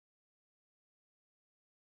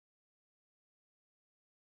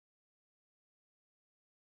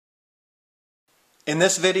In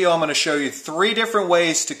this video I'm going to show you 3 different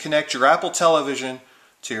ways to connect your Apple television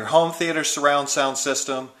to your home theater surround sound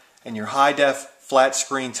system and your high-def flat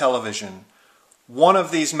screen television. One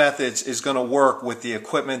of these methods is going to work with the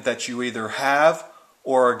equipment that you either have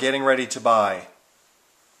or are getting ready to buy.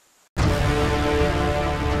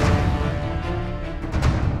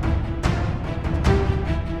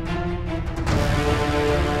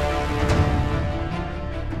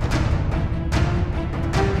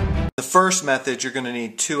 The first method, you're going to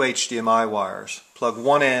need 2 HDMI wires. Plug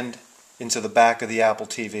one end into the back of the Apple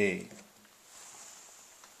TV.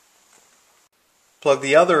 Plug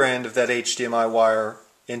the other end of that HDMI wire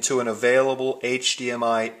into an available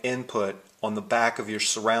HDMI input on the back of your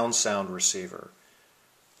surround sound receiver.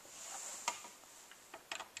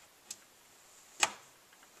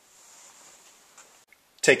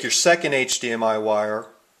 Take your second HDMI wire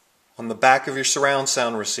on the back of your surround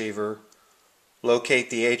sound receiver. Locate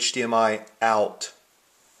the HDMI out.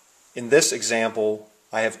 In this example,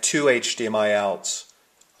 I have 2 HDMI outs.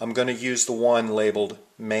 I'm going to use the one labeled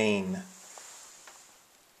main.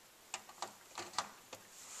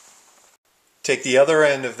 Take the other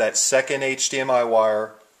end of that second HDMI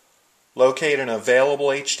wire, locate an available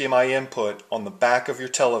HDMI input on the back of your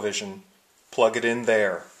television, plug it in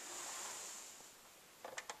there.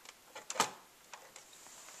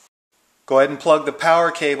 Go ahead and plug the power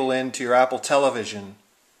cable into your Apple television.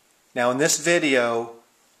 Now in this video,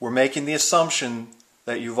 we're making the assumption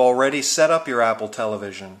that you've already set up your Apple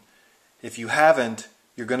television. If you haven't,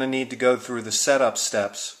 you're going to need to go through the setup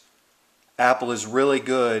steps. Apple is really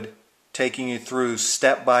good taking you through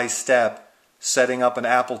step by step setting up an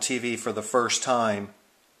Apple TV for the first time.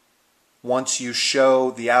 Once you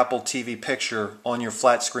show the Apple TV picture on your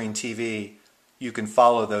flat screen TV, you can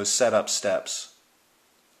follow those setup steps.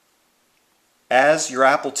 As your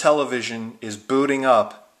Apple television is booting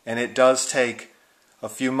up, and it does take a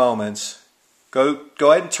few moments, go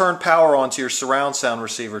ahead and turn power on to your surround sound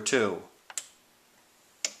receiver too.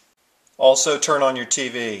 Also turn on your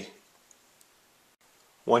TV.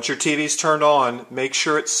 Once your TV is turned on, make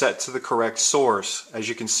sure it's set to the correct source. As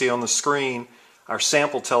you can see on the screen, our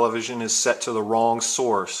sample television is set to the wrong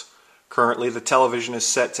source. Currently the television is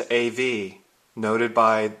set to AV, noted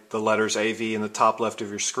by the letters AV in the top left of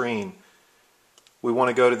your screen. We want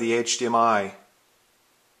to go to the HDMI.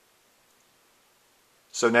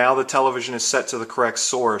 So now the television is set to the correct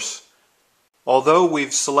source. Although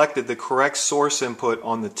we've selected the correct source input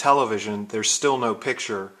on the television, there's still no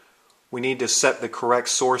picture. We need to set the correct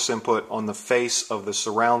source input on the face of the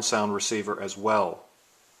surround sound receiver as well.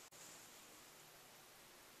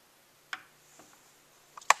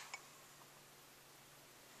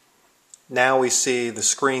 Now we see the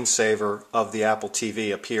screensaver of the Apple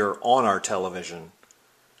TV appear on our television.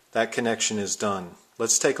 That connection is done.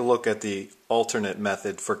 Let's take a look at the alternate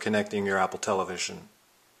method for connecting your Apple television.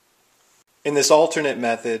 In this alternate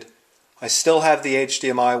method, I still have the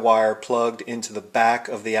HDMI wire plugged into the back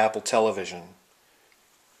of the Apple television.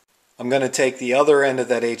 I'm going to take the other end of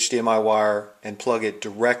that HDMI wire and plug it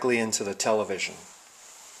directly into the television.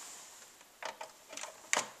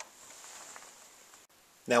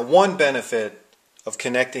 Now, one benefit of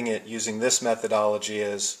connecting it using this methodology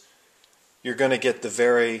is you're going to get the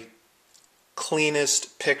very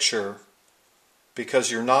cleanest picture because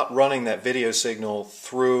you're not running that video signal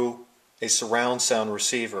through a surround sound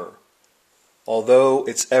receiver. Although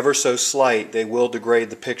it's ever so slight, they will degrade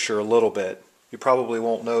the picture a little bit. You probably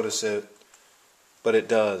won't notice it, but it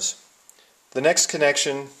does. The next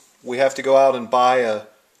connection, we have to go out and buy a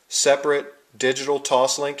separate digital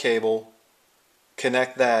Toslink cable.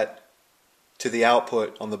 Connect that to the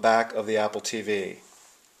output on the back of the Apple TV.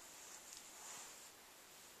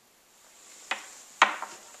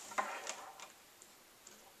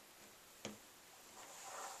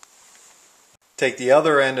 Take the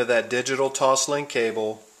other end of that digital Toslink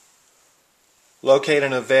cable, locate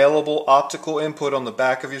an available optical input on the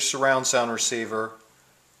back of your surround sound receiver,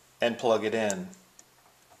 and plug it in.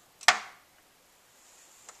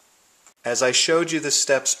 As I showed you the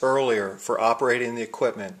steps earlier for operating the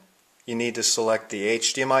equipment, you need to select the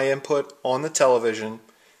HDMI input on the television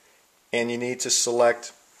and you need to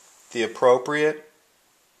select the appropriate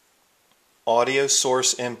audio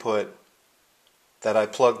source input that I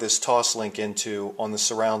plug this Toslink into on the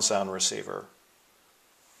surround sound receiver.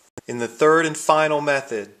 In the third and final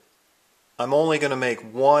method, I'm only going to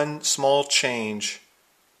make one small change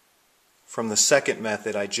from the second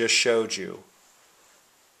method I just showed you.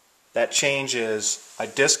 That change is I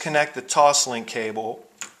disconnect the Toslink cable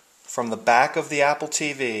from the back of the Apple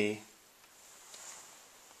TV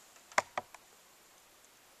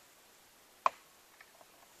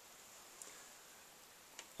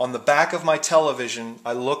On the back of my television,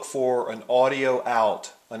 I look for an audio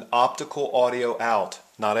out, an optical audio out.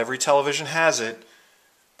 Not every television has it,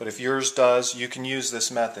 but if yours does, you can use this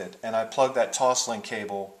method. And I plug that Toslink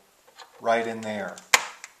cable right in there.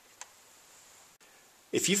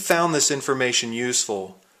 If you found this information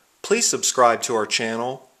useful, please subscribe to our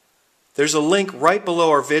channel. There's a link right below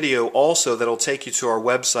our video also that'll take you to our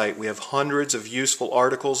website. We have hundreds of useful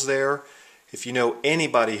articles there. If you know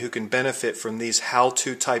anybody who can benefit from these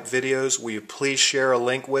how-to type videos, will you please share a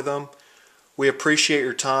link with them? We appreciate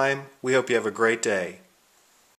your time. We hope you have a great day.